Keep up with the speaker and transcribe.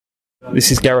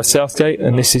This is Gareth Southgate,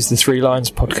 and this is the Three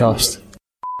Lions podcast.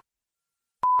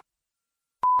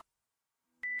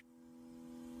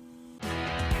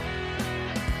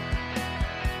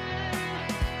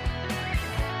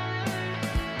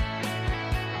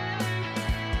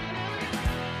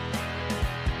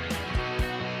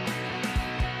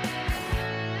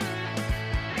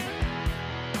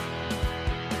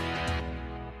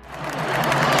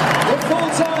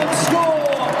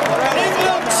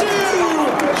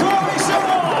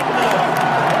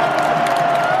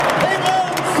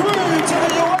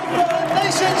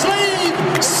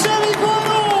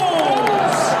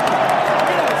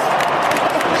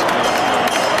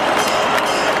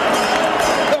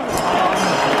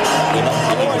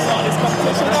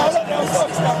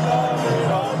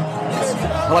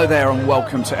 Hello there and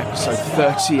welcome to episode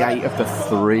 38 of the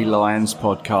Three Lions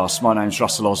podcast. My name's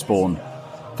Russell Osborne.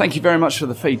 Thank you very much for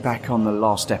the feedback on the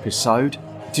last episode.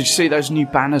 Did you see those new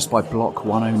banners by Block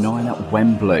 109 at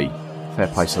Wembley? Fair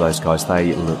play to those guys,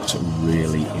 they looked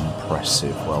really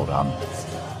impressive. Well done.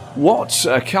 What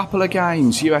a couple of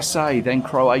games, USA then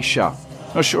Croatia.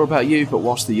 Not sure about you, but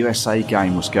whilst the USA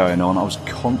game was going on, I was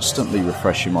constantly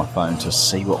refreshing my phone to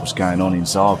see what was going on in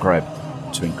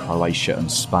Zagreb between Croatia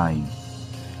and Spain.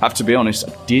 I have to be honest,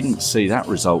 I didn't see that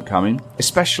result coming,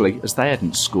 especially as they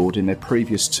hadn't scored in their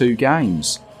previous two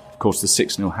games. Of course, the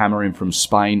 6-0 hammering from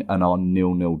Spain and our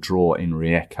 0-0 draw in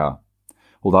Rijeka.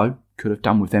 Although, could have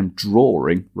done with them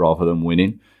drawing rather than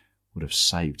winning, would have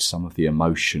saved some of the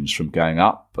emotions from going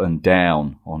up and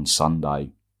down on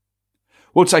Sunday.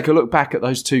 We'll take a look back at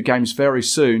those two games very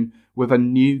soon with a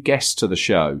new guest to the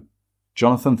show,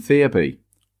 Jonathan Thierby,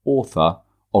 author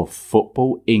of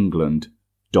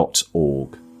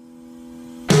FootballEngland.org.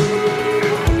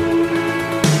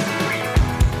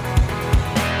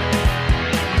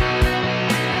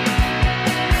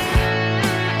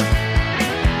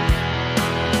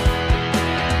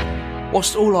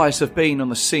 Whilst all eyes have been on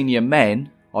the senior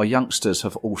men, our youngsters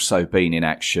have also been in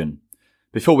action.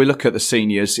 Before we look at the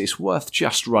seniors, it's worth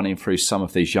just running through some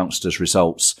of these youngsters'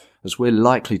 results, as we're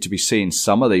likely to be seeing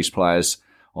some of these players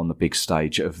on the big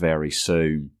stage very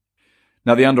soon.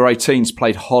 Now, the under-18s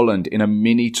played Holland in a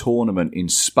mini-tournament in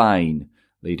Spain,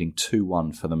 leading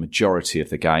 2-1 for the majority of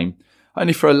the game,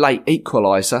 only for a late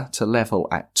equaliser to level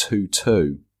at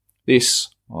 2-2. This,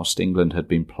 whilst England had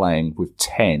been playing with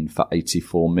 10 for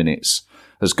 84 minutes,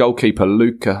 as goalkeeper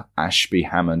Luca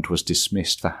Ashby-Hammond was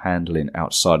dismissed for handling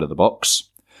outside of the box.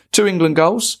 Two England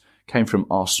goals came from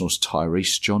Arsenal's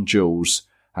Tyrese John-Jules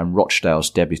and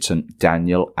Rochdale's debutant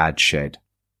Daniel Adshed.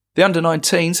 The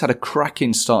under-19s had a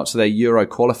cracking start to their Euro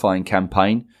qualifying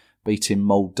campaign, beating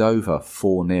Moldova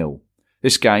 4-0.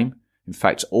 This game, in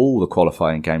fact all the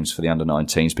qualifying games for the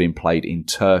under-19s being played in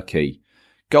Turkey.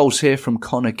 Goals here from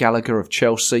Conor Gallagher of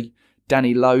Chelsea,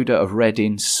 Danny Loader of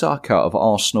Reading, Saka of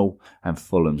Arsenal and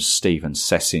Fulham's Steven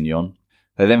Sessegnon.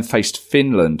 They then faced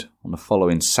Finland on the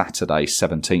following Saturday,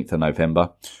 17th of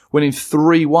November, winning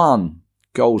 3-1.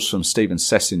 Goals from Steven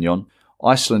Sessegnon.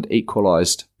 Iceland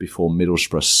equalised before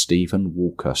Middlesbrough's Stephen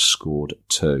Walker scored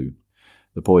 2.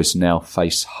 The boys now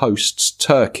face hosts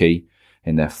Turkey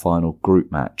in their final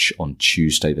group match on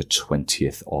Tuesday the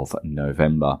 20th of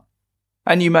November.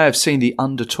 And you may have seen the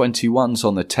under-21s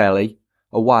on the telly,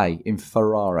 away in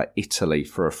Ferrara, Italy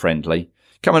for a friendly,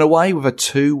 coming away with a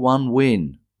 2-1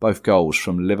 win, both goals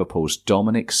from Liverpool's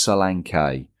Dominic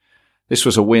Solanke. This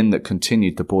was a win that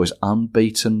continued the boys'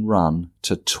 unbeaten run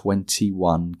to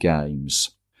 21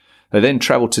 games. They then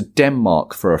travelled to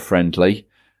Denmark for a friendly.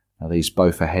 Now these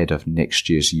both ahead of next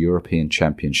year's European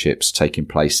Championships taking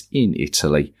place in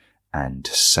Italy and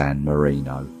San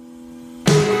Marino.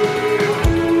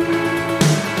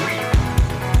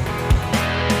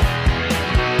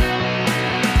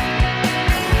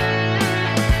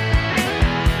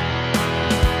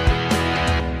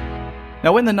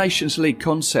 Now, when the Nations League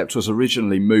concept was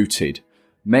originally mooted,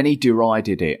 many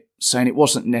derided it, saying it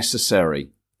wasn't necessary.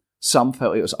 Some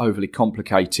felt it was overly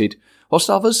complicated,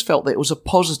 whilst others felt that it was a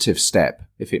positive step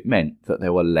if it meant that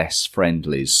there were less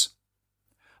friendlies.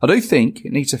 I do think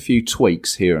it needs a few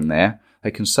tweaks here and there.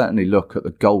 They can certainly look at the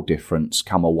goal difference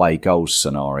come away goals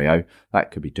scenario.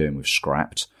 That could be doing with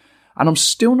scrapped. And I'm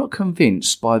still not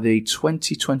convinced by the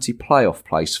 2020 playoff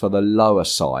place for the lower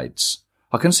sides.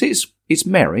 I can see its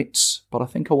merits, but I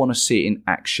think I want to see it in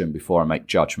action before I make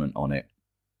judgment on it.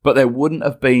 But there wouldn't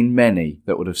have been many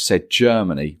that would have said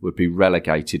Germany would be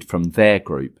relegated from their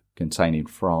group containing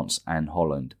France and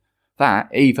Holland. That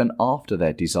even after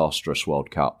their disastrous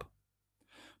World Cup.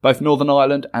 Both Northern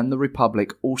Ireland and the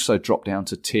Republic also dropped down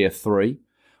to Tier 3.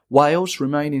 Wales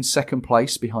remain in second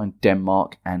place behind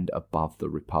Denmark and above the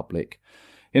Republic.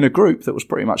 in a group that was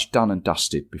pretty much done and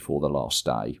dusted before the last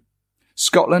day.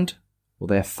 Scotland, well,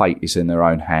 their fate is in their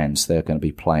own hands. They're going to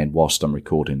be playing whilst I'm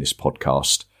recording this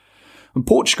podcast. And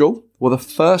Portugal were the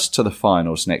first to the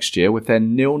finals next year with their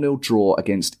 0-0 draw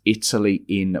against Italy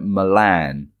in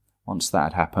Milan. Once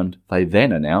that had happened, they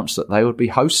then announced that they would be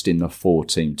hosting the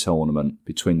 4-team tournament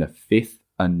between the 5th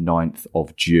and 9th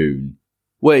of June.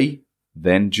 We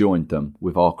then joined them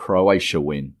with our Croatia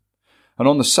win. And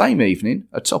on the same evening,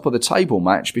 a top-of-the-table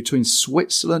match between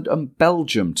Switzerland and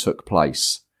Belgium took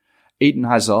place. Eden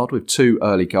Hazard, with 2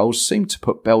 early goals, seemed to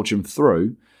put Belgium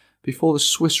through before the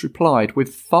Swiss replied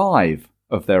with 5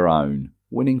 of their own,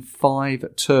 winning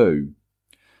 5-2.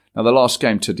 Now, the last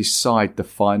game to decide the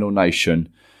final nation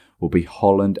will be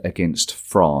Holland against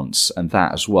France, and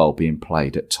that as well being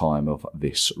played at time of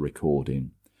this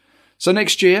recording. So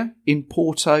next year, in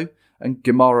Porto and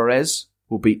Guimarães,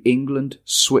 will be England,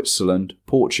 Switzerland,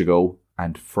 Portugal,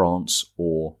 and France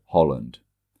or Holland.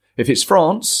 If it's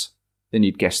France, then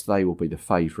you'd guess they will be the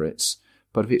favourites.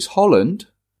 But if it's Holland,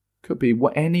 could be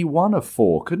any one of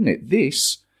 4, couldn't it?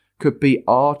 This could be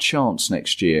our chance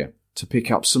next year to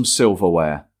pick up some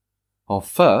silverware. Our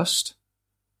first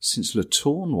since Le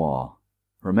Tournoi.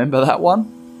 Remember that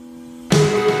one?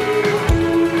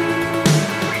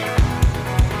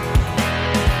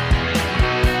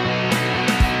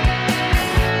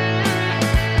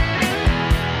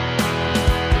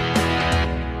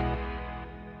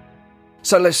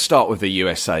 So let's start with the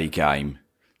USA game.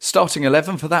 Starting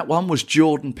 11 for that one was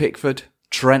Jordan Pickford,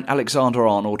 Trent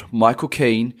Alexander-Arnold, Michael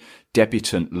Keane,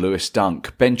 debutant Lewis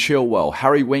Dunk, Ben Chilwell,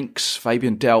 Harry Winks,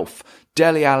 Fabian Delph,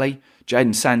 Dele Alli,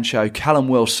 Jadon Sancho, Callum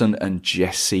Wilson and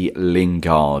Jesse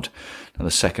Lingard. Now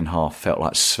the second half felt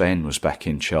like Sven was back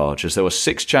in charge as there were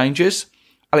 6 changes.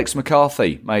 Alex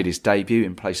McCarthy made his debut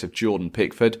in place of Jordan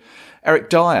Pickford. Eric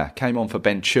Dyer came on for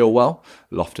Ben Chilwell,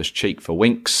 Loftus-Cheek for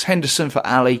Winks, Henderson for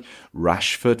Ali,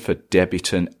 Rashford for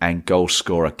debutant and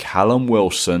goalscorer Callum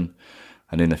Wilson.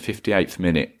 And in the 58th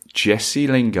minute, Jesse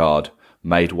Lingard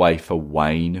made way for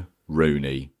Wayne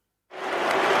Rooney.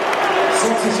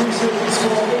 Substitutions for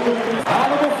England.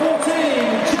 Number 14,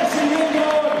 Jesse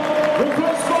Lingard,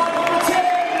 replaced by number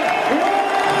 10.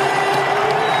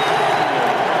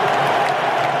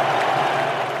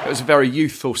 It was a very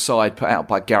youthful side put out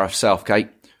by Gareth Southgate,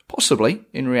 possibly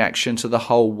in reaction to the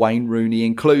whole Wayne Rooney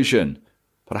inclusion.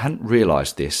 But I hadn't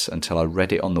realised this until I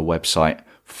read it on the website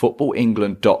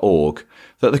footballengland.org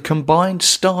that the combined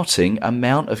starting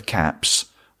amount of caps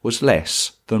was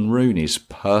less than Rooney's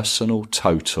personal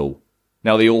total.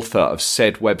 Now, the author of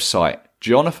said website,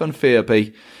 Jonathan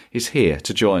Fearby, is here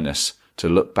to join us to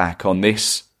look back on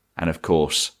this and, of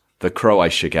course, the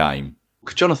Croatia game.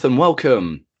 Jonathan,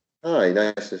 welcome. Hi,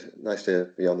 nice to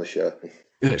be on the show.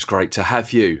 It's great to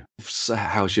have you. So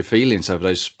how's your feelings over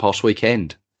those past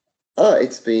weekend?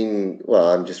 It's been,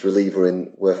 I'm just relieved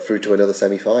we're through to another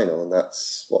semi-final, and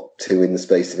that's, 2 in the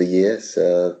space of a year.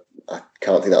 So I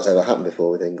can't think that's ever happened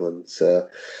before with England. So,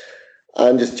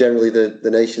 and just generally the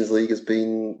Nations League has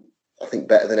been, I think,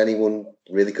 better than anyone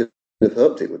really could have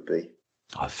hoped it would be.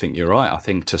 I think you're right. I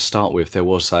think to start with, there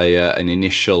was an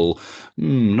initial,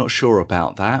 not sure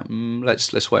about that.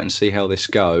 Let's wait and see how this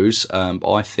goes.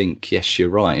 But I think, yes, you're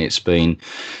right. It's been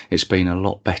a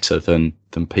lot better than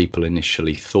people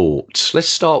initially thought. Let's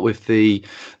start with the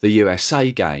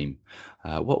USA game.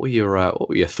 What were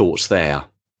your thoughts there?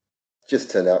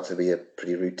 Just turned out to be a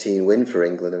pretty routine win for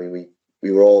England. I mean,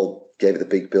 we were all gave it the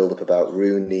big build up about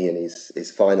Rooney and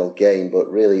his final game, but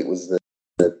really it was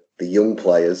the young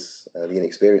players, the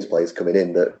inexperienced players coming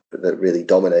in that really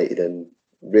dominated and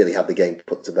really had the game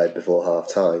put to bed before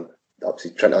half time.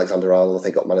 Obviously, Trent Alexander-Arnold, I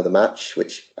think, got man of the match,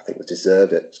 which I think was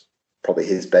deserved. It's probably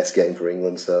his best game for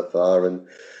England so far. And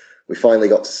we finally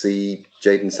got to see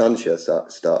Jadon Sancho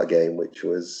start a game, which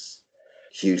was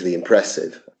hugely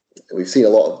impressive. We've seen a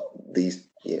lot of these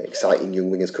exciting young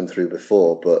wingers come through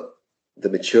before, but the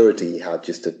maturity he had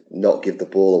just to not give the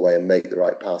ball away and make the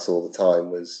right pass all the time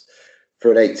was,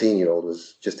 for an 18-year-old,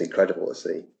 was just incredible to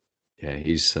see. Yeah,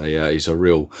 he's a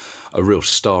real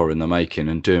star in the making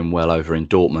and doing well over in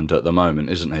Dortmund at the moment,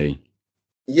 isn't he?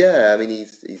 Yeah, I mean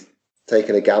he's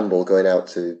taken a gamble going out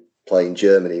to play in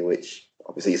Germany, which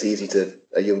obviously it's easy to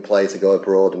a young player to go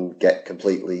abroad and get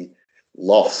completely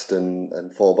lost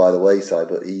and fall by the wayside.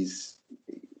 But he's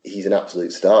an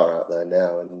absolute star out there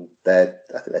now, and I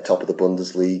think they're top of the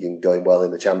Bundesliga and going well in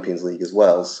the Champions League as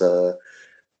well. So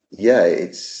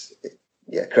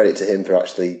credit to him for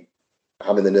actually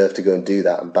having the nerve to go and do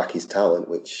that and back his talent,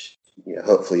 which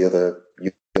hopefully other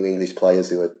young English players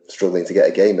who are struggling to get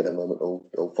a game at the moment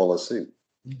will follow suit.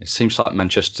 It seems like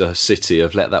Manchester City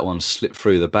have let that one slip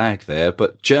through the bag there,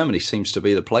 but Germany seems to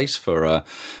be the place for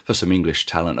some English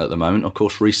talent at the moment. Of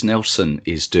course, Reece Nelson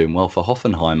is doing well for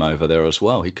Hoffenheim over there as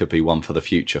well. He could be one for the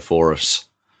future for us.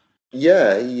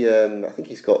 Yeah, I think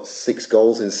he's got 6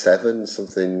 goals in 7,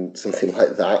 something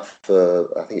like that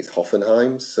for, I think it's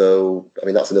Hoffenheim. So, I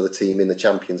mean, that's another team in the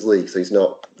Champions League. So he's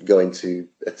not going to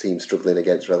a team struggling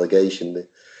against relegation.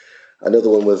 Another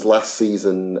one was last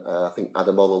season, I think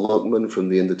Ademola Lookman from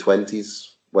the under-20s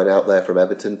went out there from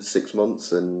Everton for 6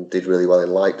 months and did really well in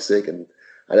Leipzig. And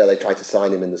I know they tried to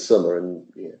sign him in the summer, and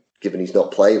given he's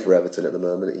not playing for Everton at the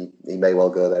moment, he may well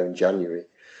go there in January.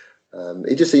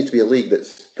 It just seems to be a league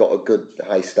that's got a good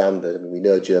high standard. I mean, we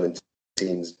know German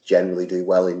teams generally do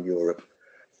well in Europe,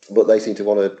 but they seem to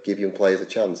want to give young players a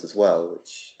chance as well,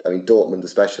 which, I mean, Dortmund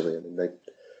especially, I mean,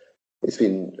 it's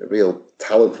been a real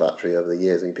talent factory over the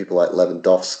years. I mean, people like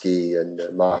Lewandowski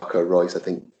and Marco Reus, I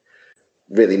think,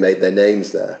 really made their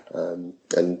names there.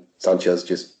 And Sancho's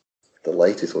just the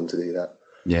latest one to do that.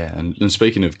 Yeah, and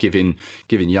speaking of giving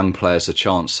young players a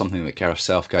chance, something that Gareth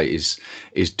Southgate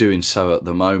is doing so at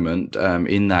the moment.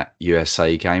 In that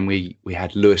USA game, we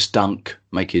had Lewis Dunk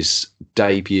make his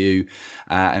debut,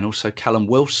 and also Callum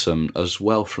Wilson as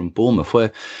well from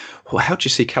Bournemouth. How do you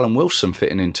see Callum Wilson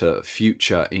fitting into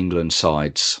future England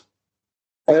sides?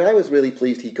 I mean, I was really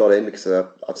pleased he got in because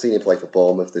I've seen him play for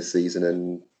Bournemouth this season,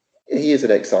 and he is an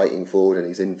exciting forward, and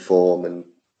he's in form. And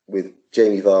with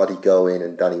Jamie Vardy going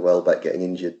and Danny Welbeck getting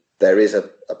injured, there is a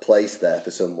place there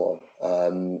for someone.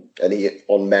 And he,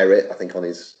 on merit, I think on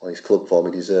his club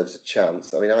form, he deserves a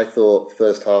chance. I mean, I thought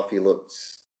first half he looked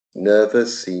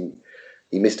nervous. He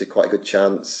missed a quite good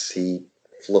chance. He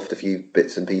fluffed a few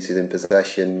bits and pieces in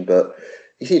possession, but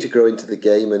he seemed to grow into the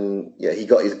game, and he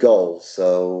got his goal.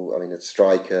 So, I mean, a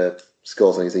striker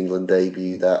scores on his England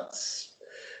debut. That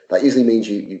usually means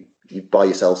you buy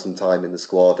yourself some time in the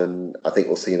squad, and I think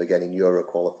we'll see him again in Euro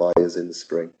qualifiers in the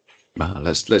spring.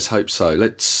 Let's hope so.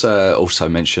 Let's also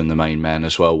mention the main man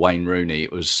as well, Wayne Rooney.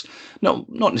 It was not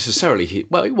necessarily it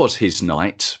was his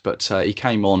night, but he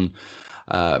came on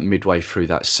midway through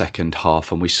that second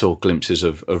half, and we saw glimpses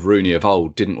of Rooney of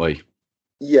old, didn't we?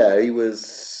 Yeah, he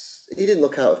didn't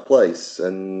look out of place,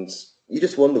 and you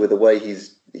just wonder with the way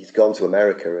he's gone to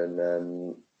America,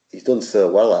 and he's done so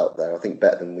well out there. I think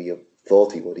better than we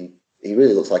thought he would. He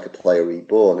really looks like a player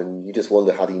reborn, and you just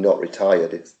wonder, had he not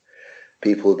retired, if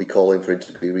people would be calling for him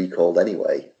to be recalled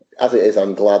anyway. As it is,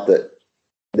 I'm glad that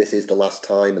this is the last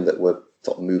time and that we're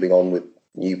sort of moving on with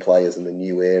new players and the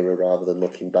new era rather than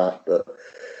looking back. But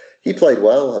he played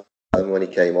well, and when he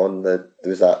came on, there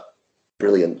was that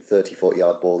brilliant 30,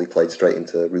 40-yard ball he played straight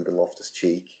into Ruben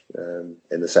Loftus-Cheek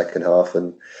in the second half,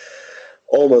 and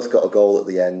almost got a goal at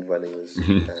the end when he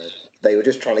was... they were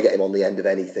just trying to get him on the end of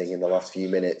anything in the last few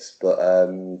minutes. But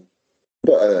an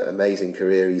amazing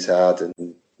career he's had,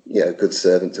 and good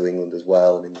servant to England as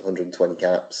well. I mean, 120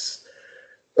 caps,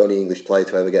 only English player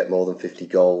to ever get more than 50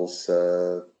 goals.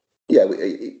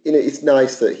 It's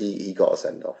nice that he got a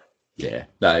send off. Yeah,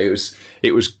 no,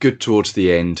 it was good towards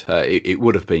the end. It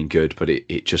would have been good, but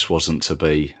it just wasn't to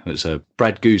be. It was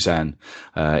Brad Guzan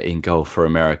in goal for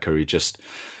America, who just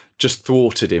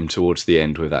thwarted him towards the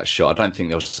end with that shot. I don't think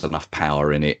there was enough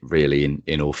power in it, really,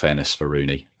 in all fairness for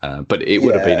Rooney. But it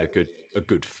would have been a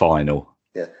good final.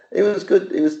 Yeah, it was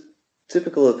good. It was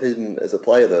typical of him as a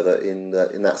player, though, that in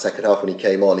that second half when he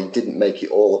came on, he didn't make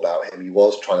it all about him. He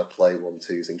was trying to play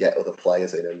 1-2s and get other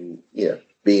players in, and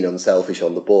being unselfish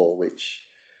on the ball, which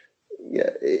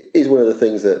is one of the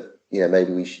things that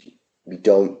maybe we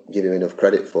don't give him enough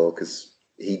credit for, because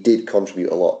he did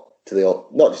contribute a lot to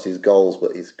not just his goals,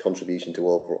 but his contribution to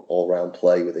all-round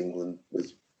play with England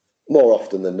was more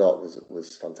often than not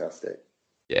was fantastic.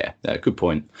 Yeah, good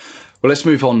point. Well, let's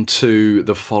move on to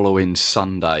the following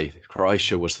Sunday.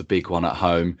 Croatia was the big one at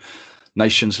home.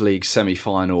 Nations League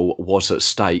semi-final was at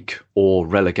stake, or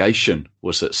relegation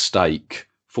was at stake.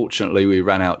 Fortunately, we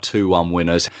ran out 2-1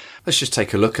 winners. Let's just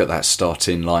take a look at that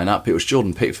starting lineup. It was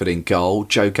Jordan Pickford in goal,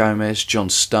 Joe Gomez, John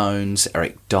Stones,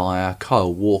 Eric Dyer,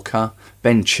 Kyle Walker,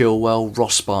 Ben Chilwell,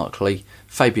 Ross Barkley,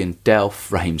 Fabian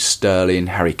Delph, Raheem Sterling,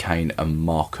 Harry Kane and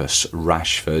Marcus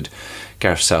Rashford.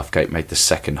 Gareth Southgate made the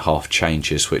second half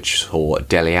changes, which saw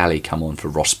Dele Alli come on for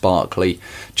Ross Barkley,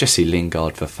 Jesse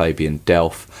Lingard for Fabian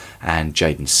Delph and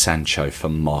Jadon Sancho for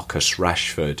Marcus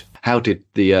Rashford. How did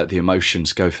the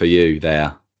emotions go for you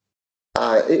there?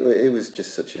 It was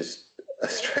just such a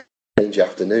strange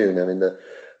afternoon. I mean,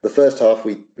 the first half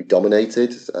we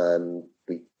dominated.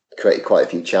 We created quite a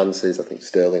few chances. I think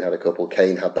Sterling had a couple.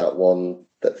 Kane had that one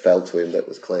that fell to him that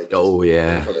was clear. Oh,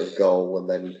 yeah. In front of goal. And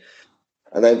then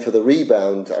And then for the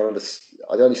rebound, I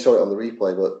only saw it on the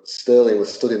replay, but Sterling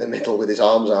was stood in the middle with his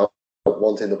arms out,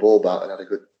 wanting the ball back, and had a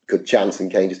good chance,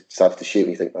 and Kane just decided to shoot.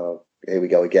 And you think, oh, here we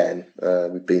go again.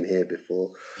 We've been here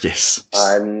before. Yes.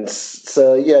 And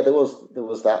so, yeah, there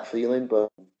was that feeling, but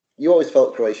you always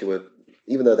felt Croatia were,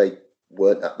 even though they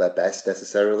weren't at their best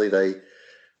necessarily,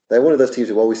 they're one of those teams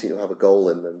who always seem to have a goal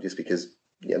in them, just because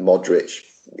Modric,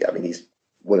 I mean, he's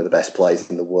one of the best players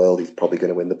in the world. He's probably going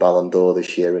to win the Ballon d'Or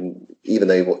this year. And even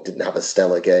though he didn't have a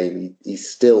stellar game, he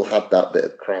still had that bit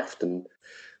of craft and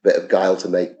bit of guile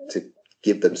to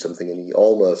give them something. And he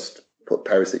almost put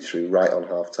Perisic through right on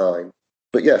half time.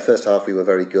 But yeah, first half we were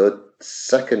very good.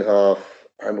 Second half,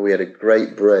 I remember we had a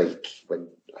great break when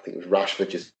I think it was Rashford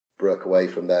just broke away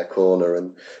from their corner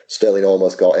and Sterling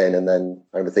almost got in. And then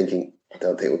I remember thinking, I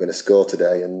don't think we're going to score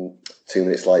today. And 2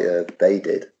 minutes later, they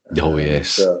did. Oh, yes.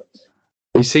 So,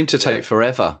 he seemed to take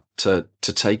forever to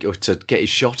get his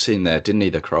shot in there, didn't he,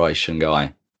 the Croatian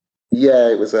guy? Yeah,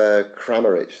 it was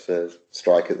Kramaric, the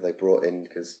striker that they brought in,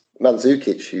 because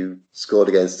Mandzukic, who scored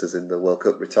against us in the World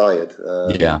Cup, retired.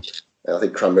 Yeah. I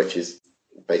think Kramaric is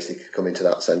basically come into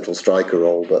that central striker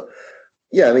role. But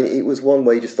yeah, I mean, it was one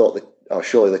where you just thought that, oh,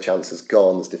 surely the chance is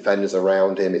gone. There's defenders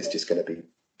around him. It's just going to be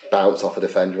bounce off a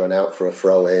defender and out for a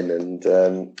throw in. And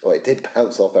it did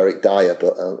bounce off Eric Dyer,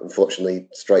 but unfortunately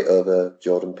straight over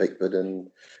Jordan Pickford. And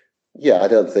yeah, I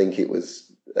don't think it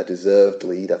was a deserved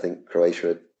lead. I think Croatia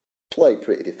had played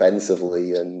pretty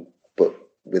defensively, but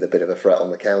with a bit of a threat on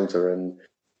the counter. And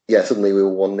yeah, suddenly we were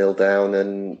 1-0 down,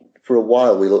 and for a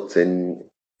while we looked in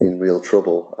real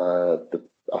trouble.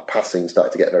 Our passing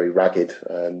started to get very ragged.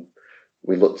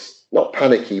 We looked not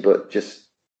panicky, but just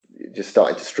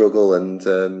started to struggle. And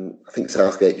I think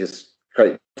Southgate, just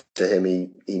credit to him,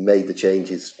 he made the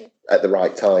changes at the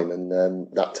right time, and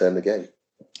that turned the game.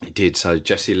 He did. So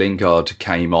Jesse Lingard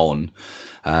came on,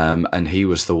 and he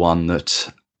was the one that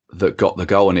got the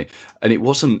goal. And it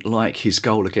wasn't like his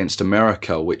goal against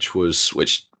America, which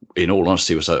in all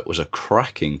honesty was a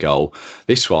cracking goal.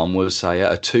 This one was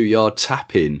a 2-yard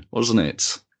tap in, wasn't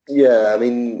it? Yeah, I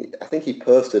mean, I think he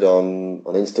posted on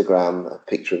Instagram a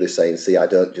picture of this saying, "See, I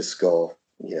don't just score,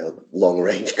 long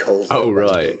range goals." Oh,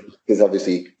 right. Because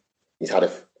obviously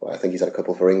I think he's had a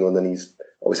couple for England, and he's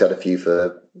obviously had a few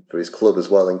for his club as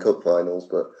well in cup finals.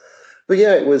 But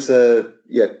yeah, it was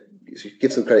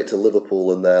give some credit to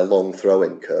Liverpool and their long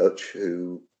throwing coach,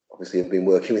 who obviously have been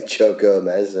working with Joe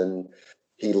Gomez, and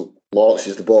he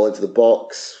launches the ball into the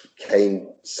box. Kane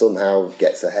somehow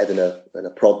gets ahead and a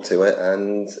prod to it,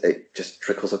 and it just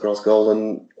trickles across goal.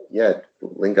 And yeah,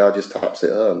 Lingard just taps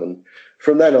it home. And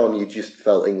from then on, you just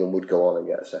felt England would go on and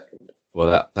get a second.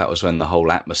 Well, that was when the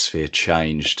whole atmosphere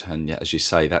changed. And yet, as you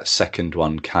say, that second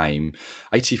one came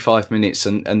 85 minutes.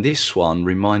 And this one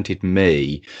reminded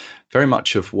me very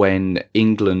much of when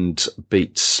England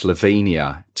beat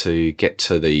Slovenia to get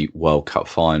to the World Cup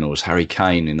finals. Harry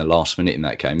Kane in the last minute in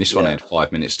that game. This one had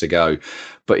 5 minutes to go.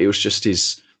 But it was just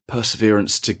his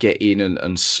perseverance to get in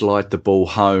and slide the ball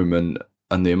home,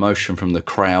 and the emotion from the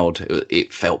crowd.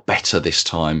 It felt better this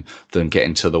time than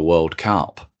getting to the World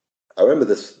Cup. I remember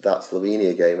that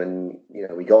Slovenia game, and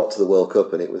we got to the World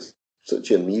Cup, and it was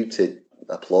such a muted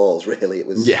applause. Really, it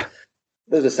was. Yeah,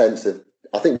 there's a sense of,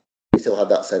 I think we still had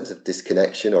that sense of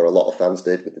disconnection, or a lot of fans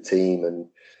did, with the team, and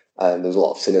there was a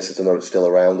lot of cynicism still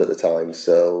around at the time.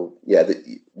 So yeah,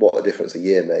 what a difference a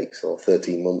year makes, or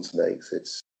 13 months makes.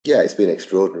 It's been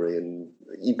extraordinary, and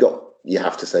you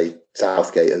have to say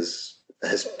Southgate has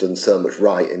done so much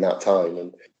right in that time.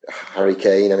 And Harry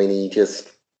Kane, I mean,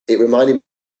 it reminded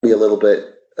me a little bit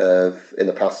of in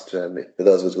the past, for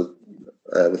those of us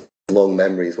with long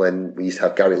memories, when we used to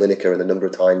have Gary Lineker, and a number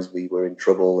of times we were in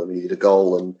trouble and we needed a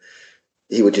goal, and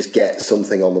he would just get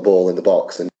something on the ball in the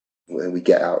box, and we'd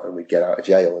get out of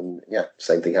jail. And yeah,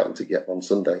 same thing happened on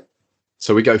Sunday.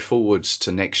 So we go forwards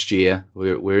to next year.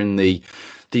 We're in the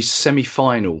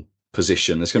semi-final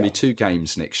position. There's going to be 2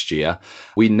 games next year.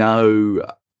 We know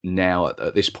now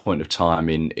at this point of time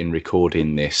in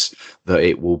recording this that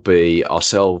it will be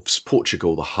ourselves,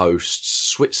 Portugal the hosts,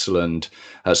 Switzerland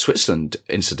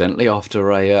incidentally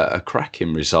after a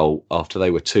cracking result after they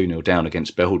were 2-0 down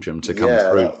against Belgium to come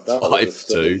through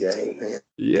 5-2.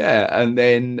 And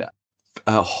then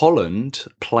Holland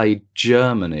played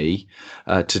Germany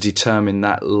to determine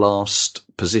that last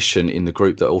position in the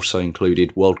group that also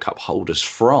included World Cup holders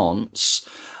France.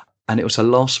 And it was a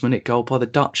last-minute goal by the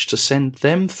Dutch to send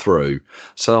them through.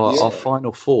 So our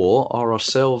final 4 are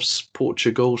ourselves,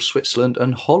 Portugal, Switzerland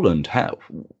and Holland.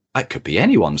 That could be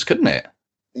anyone's, couldn't it?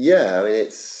 Yeah,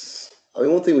 I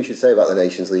mean, one thing we should say about the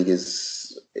Nations League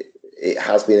is it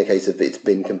has been a case of it's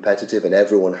been competitive, and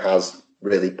everyone has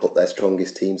really put their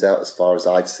strongest teams out as far as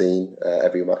I've seen,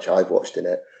 every match I've watched in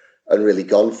it, and really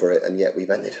gone for it. And yet we've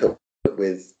ended up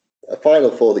with a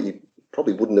Final Four that you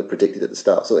probably wouldn't have predicted at the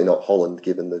start. Certainly not Holland,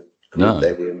 given the group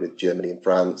they were in with Germany and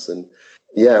France. And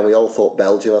we all thought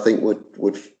Belgium, I think,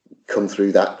 would come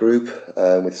through that group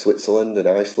with Switzerland and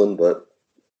Iceland. But,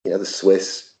 the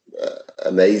Swiss,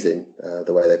 amazing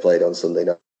the way they played on Sunday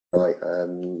night.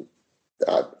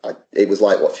 It was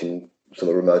like watching some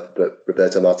of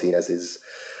Roberto Martinez's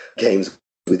games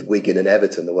with Wigan and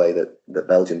Everton, the way that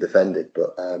Belgium defended.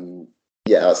 But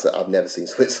I've never seen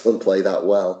Switzerland play that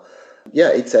well. Yeah,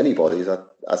 it's anybody's.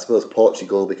 I suppose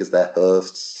Portugal, because they're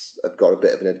hosts, have got a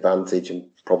bit of an advantage and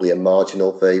probably a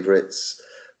marginal favourites.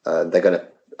 They're going to,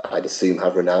 I'd assume,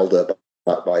 have Ronaldo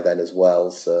back by then as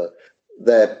well. So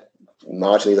they're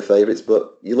marginally the favourites.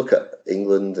 But you look at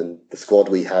England and the squad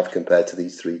we have compared to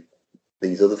these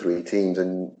other three teams,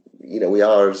 and we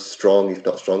are as strong, if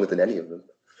not stronger, than any of them.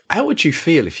 How would you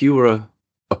feel if you were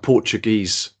a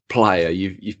Portuguese player?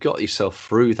 You've got yourself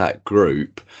through that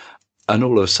group, and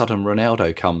all of a sudden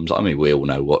Ronaldo comes. I mean, we all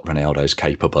know what Ronaldo's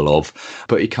capable of,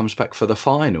 but he comes back for the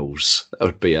finals. That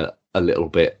would be a little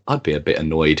bit. I'd be a bit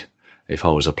annoyed if I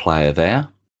was a player there.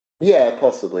 Yeah,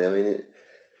 possibly. I mean,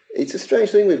 it's a strange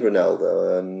thing with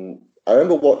Ronaldo. I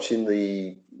remember watching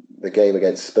the game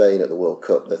against Spain at the World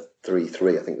Cup, the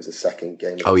 3-3. I think it was the second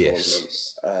game. Oh,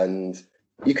 yes. And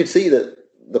you could see that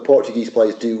the Portuguese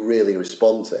players do really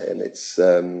respond to him. It's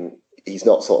he's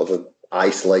not sort of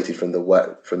isolated from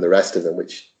the rest of them,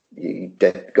 which you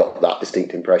got that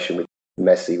distinct impression with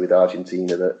Messi with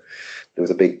Argentina, that there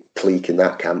was a big clique in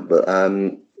that camp. But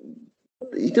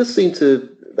they do seem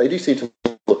to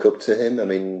look up to him. I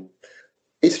mean,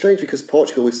 it's strange because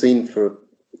Portugal, we've seen for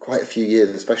quite a few years,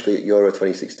 especially at Euro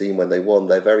 2016 when they won,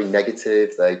 they're very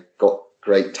negative. They've got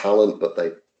great talent, but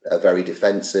they are very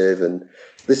defensive. And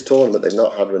this tournament, they've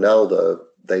not had Ronaldo.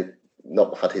 They've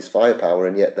not had his firepower,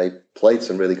 and yet they played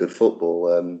some really good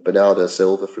football. Bernardo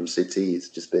Silva from City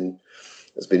has been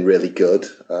really good.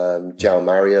 João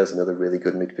Mario is another really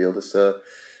good midfielder. So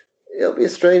it'll be a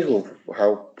strange one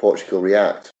how Portugal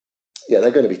react. Yeah,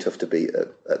 they're going to be tough to beat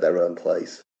at their own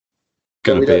place.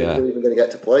 We're even going to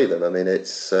get to play them. I mean,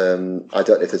 it's I don't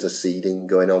know if there's a seeding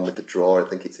going on with the draw. I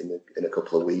think it's in a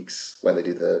couple of weeks when they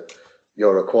do the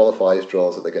Euro qualifiers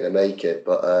draws that they're going to make it.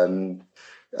 But I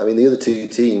mean, the other two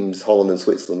teams, Holland and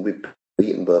Switzerland, we've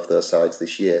beaten both those sides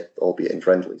this year, albeit in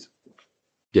friendlies.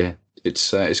 Yeah, it's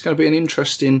going to be an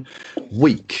interesting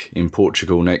week in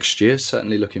Portugal next year.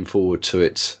 Certainly looking forward to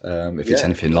it. If it's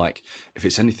anything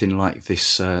like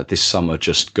this summer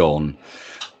just gone.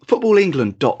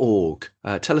 Footballengland.org.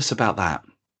 Tell us about that.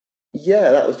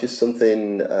 Yeah, that was just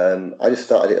something. I just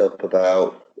started it up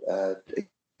about a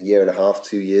year and a half,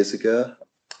 2 years ago.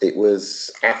 It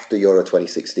was after Euro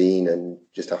 2016 and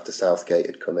just after Southgate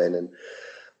had come in, and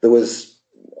there was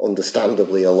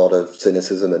understandably a lot of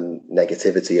cynicism and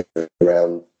negativity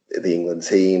around the England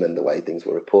team and the way things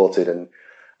were reported. And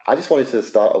I just wanted to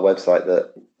start a website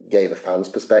that gave a fan's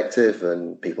perspective,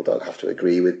 and people don't have to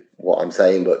agree with what I'm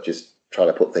saying, but just trying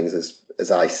to put things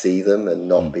as I see them and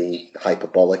not be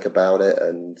hyperbolic about it,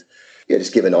 and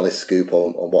just give an honest scoop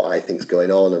on what I think's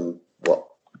going on and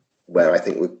where I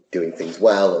think we're doing things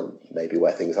well and maybe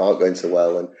where things aren't going so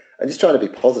well, and just trying to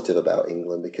be positive about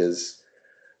England, because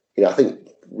I think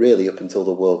really up until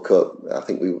the World Cup, I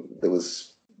think there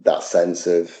was that sense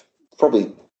of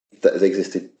probably that has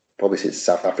existed probably since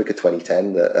South Africa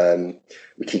 2010, that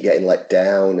we keep getting let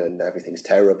down and everything's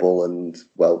terrible, and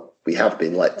well, we have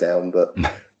been let down, but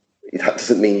that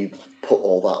doesn't mean you put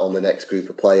all that on the next group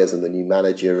of players and the new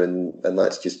manager, and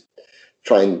let's just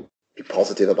try and be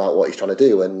positive about what he's trying to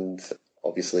do. And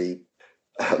obviously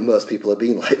most people are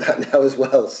being like that now as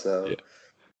well. So yeah.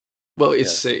 Well,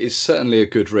 it's certainly a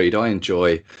good read. I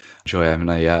enjoy having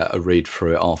a read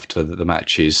through it after the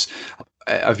matches.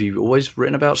 Have you always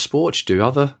written about sports? Do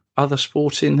other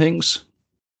sporting things?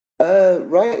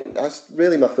 Right. That's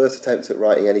really my first attempt at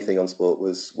writing anything on sport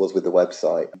was with the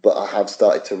website. But I have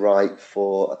started to write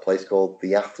for a place called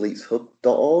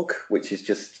theathleteshub.org, which is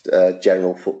just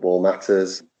general football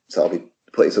matters. So I'll be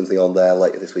putting something on there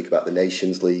later this week about the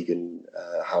Nations League and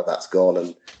how that's gone,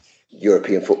 and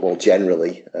European football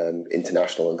generally,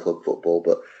 international and club football.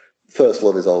 But first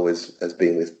love has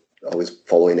been always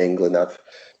following England. I've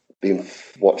been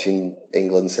watching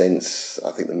England since,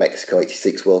 I think, the Mexico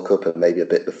 86 World Cup, and maybe a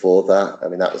bit before that. I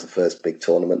mean, that was the first big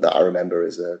tournament that I remember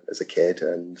as a kid.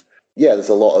 And yeah, there's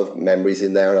a lot of memories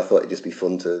in there, and I thought it'd just be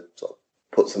fun to sort of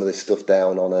put some of this stuff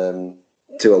down on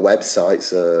to a website.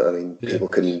 So, I mean, people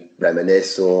can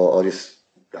reminisce or just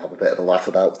have a bit of a laugh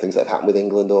about things that have happened with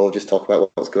England, or just talk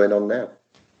about what's going on now.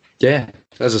 Yeah,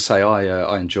 as I say,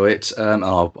 I enjoy it, and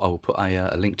I will put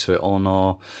a link to it on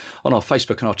our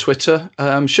Facebook and our Twitter.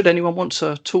 Should anyone want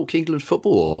to talk England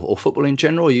football or football in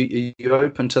general, are you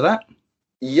open to that?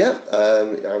 Yeah,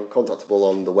 I'm contactable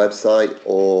on the website,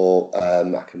 or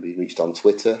I can be reached on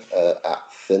Twitter at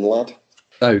Thinlad.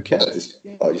 Okay.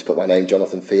 I'll just put my name,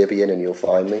 Jonathan Fearby, in, and you'll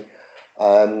find me.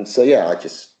 So yeah,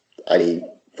 any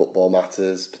football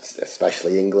matters,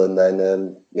 especially England,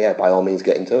 then by all means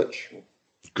get in touch.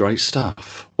 Great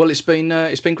stuff. Well, it's been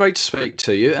great to speak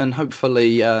to you, and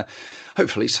hopefully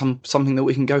something that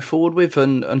we can go forward with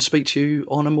and speak to you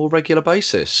on a more regular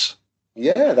basis.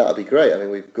 Yeah, that'd be great. I mean,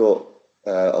 we've got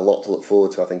a lot to look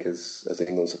forward to, I think, as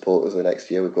England supporters the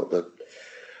next year. We've got to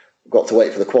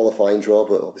wait for the qualifying draw,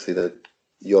 but obviously the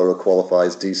Euro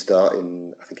qualifiers do start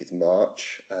in, I think it's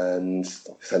March, and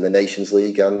the Nations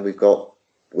League, and we've got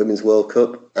Women's World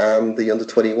Cup, and the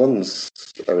under-21s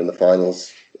are in the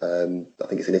finals. I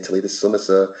think it's in Italy this summer,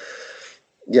 so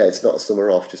yeah, it's not a summer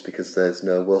off just because there's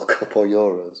no World Cup or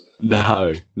Euros.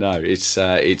 No,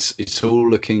 it's all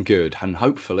looking good, and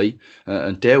hopefully,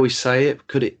 and dare we say it,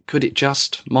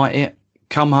 might it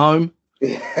come home?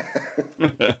 Yeah,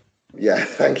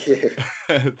 thank you.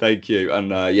 Thank you,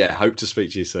 and hope to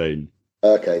speak to you soon.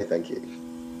 Okay, thank you.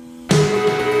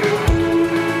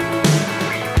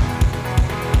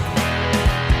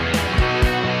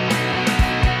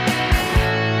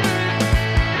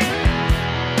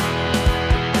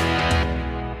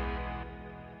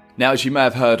 Now, as you may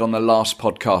have heard on the last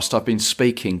podcast, I've been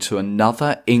speaking to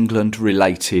another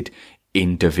England-related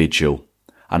individual,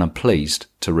 and I'm pleased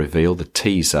to reveal the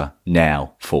teaser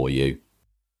now for you.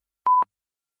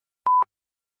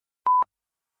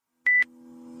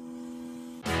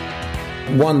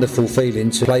 Wonderful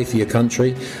feeling to play for your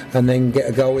country and then get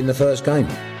a goal in the first game.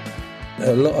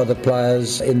 A lot of the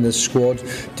players in the squad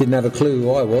didn't have a clue who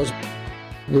I was.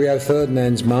 Rio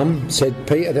Ferdinand's mum said,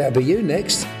 "Peter, that'll be you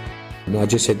next." And I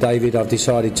just said, "David, I've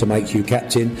decided to make you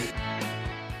captain.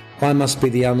 I must be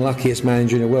the unluckiest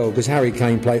manager in the world because Harry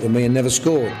Kane played for me and never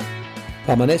scored.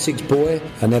 I'm an Essex boy.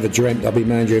 I never dreamt I'd be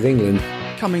manager of England."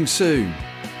 Coming soon,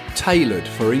 tailored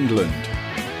for England,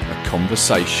 a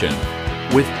conversation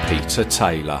with Peter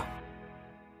Taylor.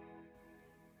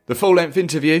 The full-length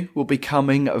interview will be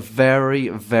coming very,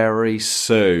 very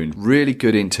soon. Really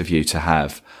good interview to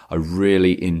have. I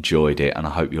really enjoyed it, and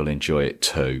I hope you'll enjoy it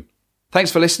too.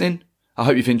 Thanks for listening. I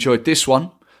hope you've enjoyed this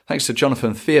one. Thanks to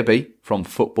Jonathan Fearby from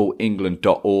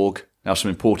footballengland.org. Now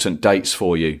some important dates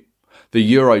for you. The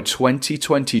Euro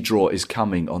 2020 draw is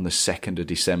coming on the 2nd of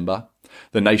December.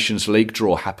 The Nations League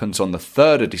draw happens on the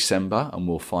 3rd of December, and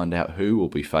we'll find out who we'll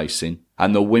be facing.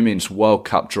 And the Women's World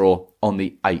Cup draw on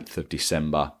the 8th of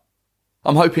December.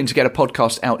 I'm hoping to get a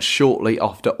podcast out shortly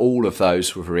after all of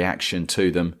those with a reaction to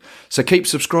them. So keep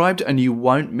subscribed and you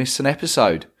won't miss an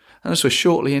episode. And as we're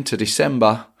shortly into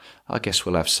December, I guess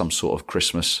we'll have some sort of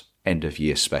Christmas end of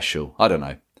year special. I don't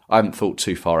know. I haven't thought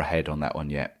too far ahead on that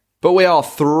one yet. But we are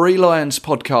Three Lions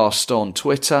Podcast on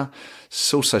Twitter.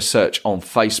 Also search on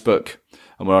Facebook.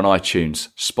 And we're on iTunes,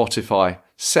 Spotify,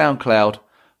 SoundCloud,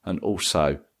 and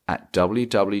also at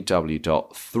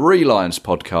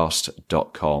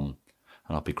www.threelionspodcast.com.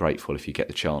 And I'll be grateful if you get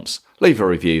the chance. Leave a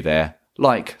review there.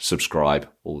 Like, subscribe,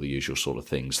 all the usual sort of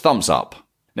things. Thumbs up.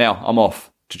 Now, I'm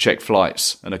off to check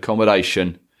flights and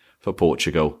accommodation for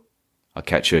Portugal. I'll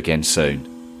catch you again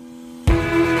soon.